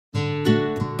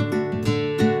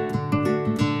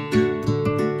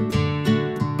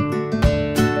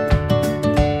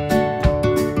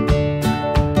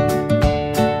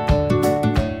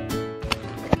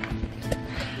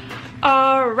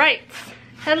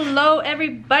Hello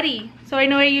everybody. So I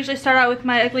know I usually start out with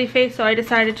my ugly face, so I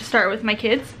decided to start with my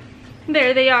kids.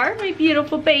 There they are, my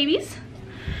beautiful babies.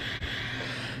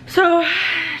 So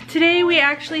today we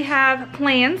actually have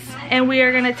plans and we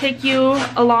are gonna take you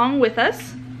along with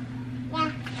us.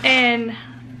 Yeah. And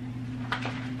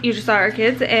you just saw our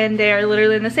kids and they are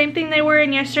literally in the same thing they were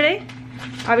in yesterday.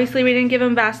 Obviously we didn't give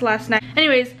them baths last night.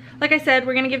 Anyways, like I said,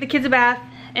 we're gonna give the kids a bath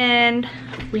and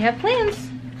we have plans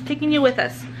taking you with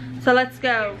us. So let's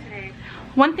go.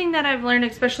 One thing that I've learned,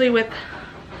 especially with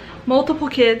multiple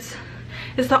kids,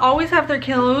 is to always have their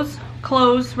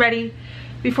clothes ready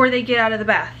before they get out of the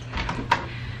bath.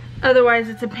 Otherwise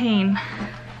it's a pain.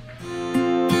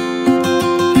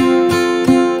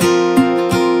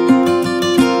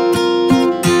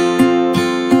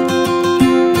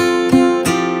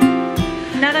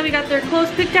 Now that we got their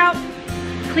clothes picked out,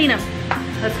 clean them.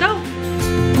 Let's go.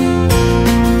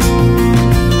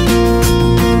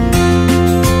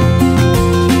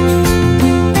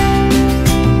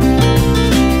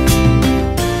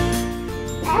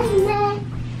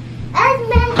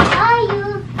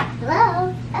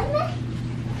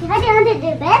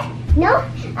 No?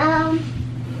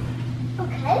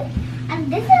 Okay.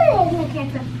 This is my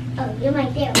character. Oh, you're my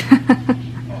dear.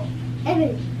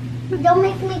 Don't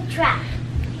make me trap.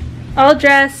 All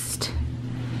dressed.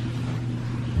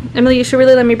 Emily, you should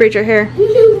really let me braid your hair.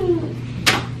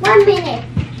 1 minute.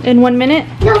 In 1 minute?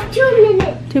 No, 2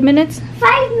 minutes. 2 minutes?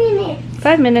 5 minutes.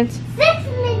 5 minutes. 6 minutes.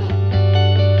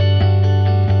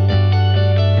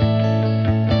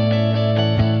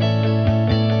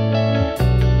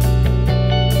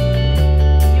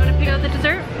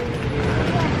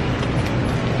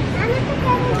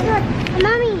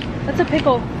 Mommy. That's a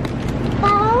pickle. Oh,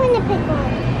 I want a pickle.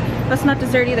 That's not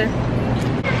dessert either.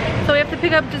 So we have to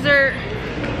pick up dessert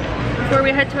before we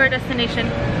head to our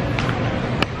destination.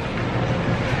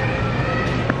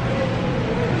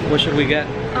 What should we get?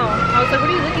 Oh, I was like, what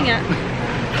are you looking at?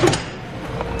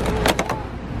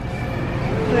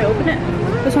 Did I open it?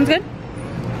 This one's good?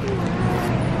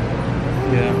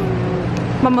 Yeah.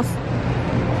 Vamos.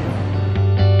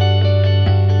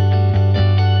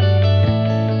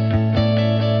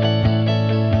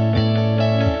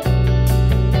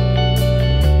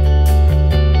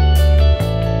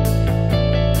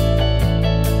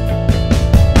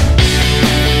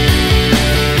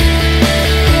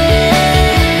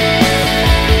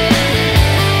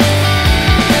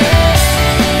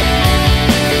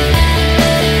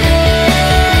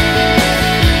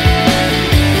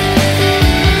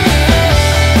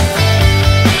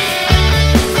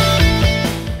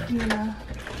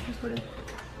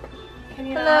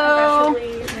 Hello.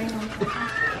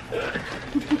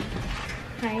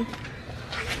 Hi.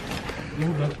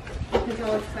 She's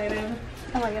all excited.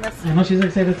 Oh my goodness. I know she's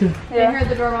excited too. Yeah. They heard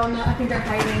the doorbell and I think they're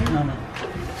hiding. No.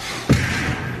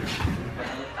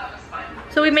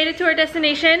 So we made it to our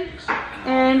destination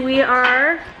and we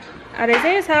are at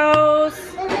Isaiah's house.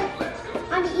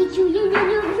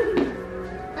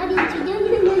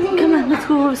 Come on, let's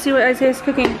go see what Isaiah's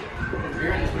cooking.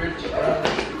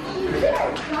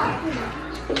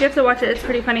 You have to watch it, it's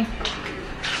pretty funny.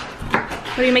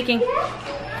 What are you making?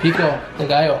 Pico de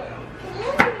gallo.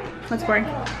 That's boring.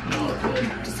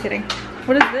 Just kidding.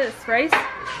 What is this? Rice?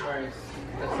 Rice.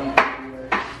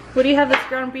 What do you have this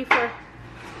ground beef for?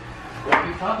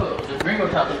 Tacos. The gringo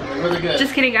tacos are really good.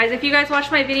 Just kidding, guys. If you guys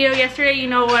watched my video yesterday, you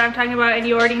know what I'm talking about and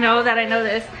you already know that I know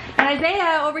this. And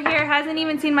Isaiah over here hasn't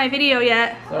even seen my video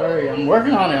yet. Sorry, I'm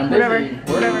working on it. I'm busy.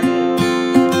 Whatever.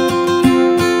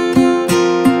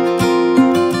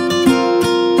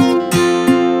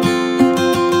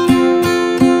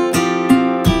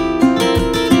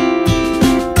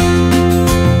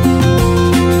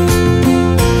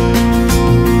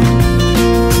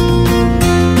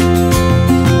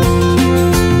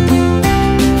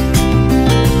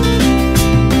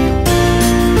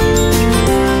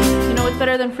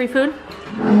 Than free food?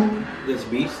 This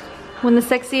beast. When the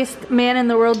sexiest man in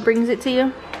the world brings it to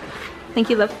you. Thank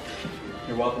you, love.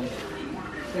 You're welcome.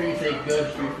 So you say good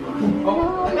free food.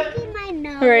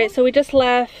 Oh. Alright, so we just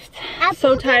left.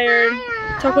 So tired.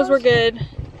 Tacos were good.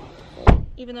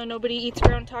 Even though nobody eats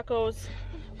ground tacos.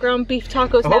 Ground beef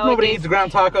tacos nowadays. I hope nobody eats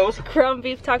ground tacos. Ground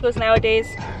beef tacos nowadays.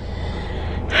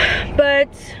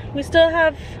 But we still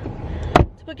have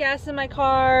to put gas in my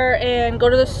car and go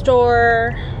to the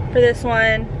store for this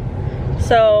one.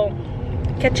 So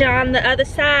catch you on the other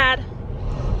side.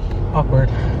 Awkward.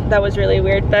 That was really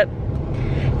weird, but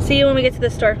see you when we get to the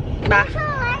store. Bye.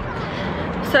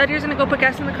 So Edgar's gonna go put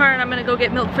gas in the car and I'm gonna go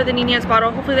get milk for the Nina's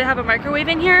bottle. Hopefully they have a microwave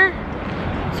in here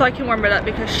so I can warm it up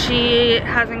because she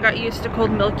hasn't got used to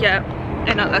cold milk yet.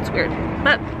 I know that's weird,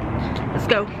 but let's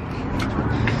go.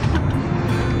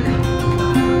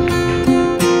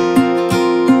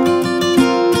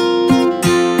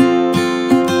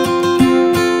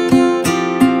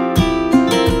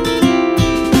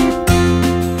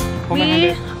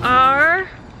 We are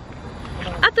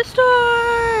at the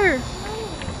store.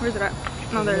 Where's it at?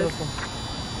 No, there it is.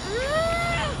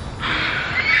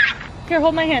 Here,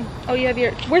 hold my hand. Oh, you have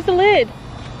your. Where's the lid?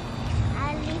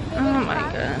 Oh my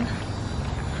god.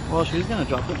 Well, she's gonna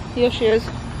drop it. Yes, she is.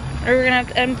 Or we're gonna have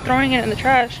to end up throwing it in the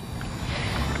trash.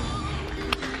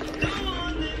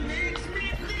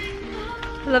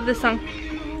 I love this song.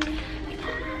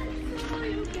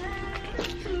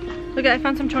 Look, I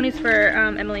found some chonies for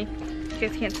Emily. You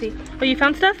guys can't see. Oh, you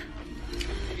found stuff?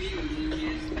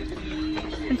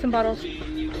 And some bottles.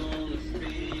 These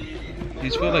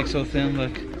feel like so thin,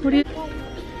 look. What do you?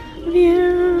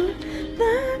 You,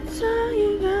 that's all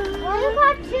you got. What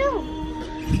about two?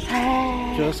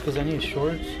 Just because I need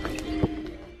shorts.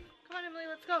 Come on, Emily,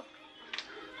 let's go.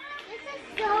 This is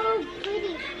so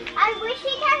pretty. I wish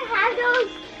we can have those.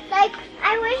 Like,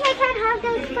 I wish I could have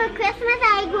those for Christmas as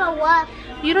I grow up.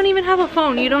 You don't even have a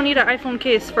phone. You don't need an iPhone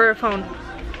case for a phone.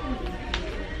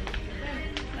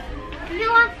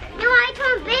 No, I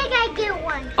turn big, I get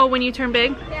one. Oh, when you turn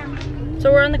big? Yeah.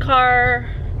 So we're in the car.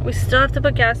 We still have to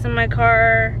put gas in my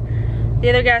car. The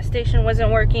other gas station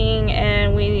wasn't working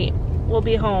and we will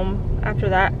be home after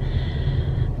that.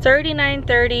 It's already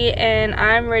 9:30 and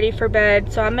I'm ready for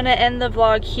bed. So I'm gonna end the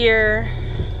vlog here.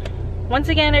 Once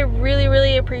again, I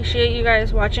really appreciate you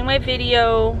guys watching my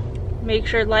video. Make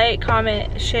sure to like,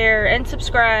 comment, share, and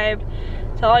subscribe.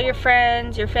 Tell all your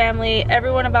friends, your family,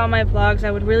 everyone about my vlogs.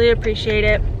 I would really appreciate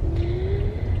it.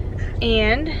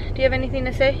 And do you have anything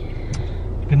to say?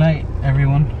 Good night,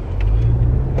 everyone.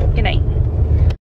 Good night.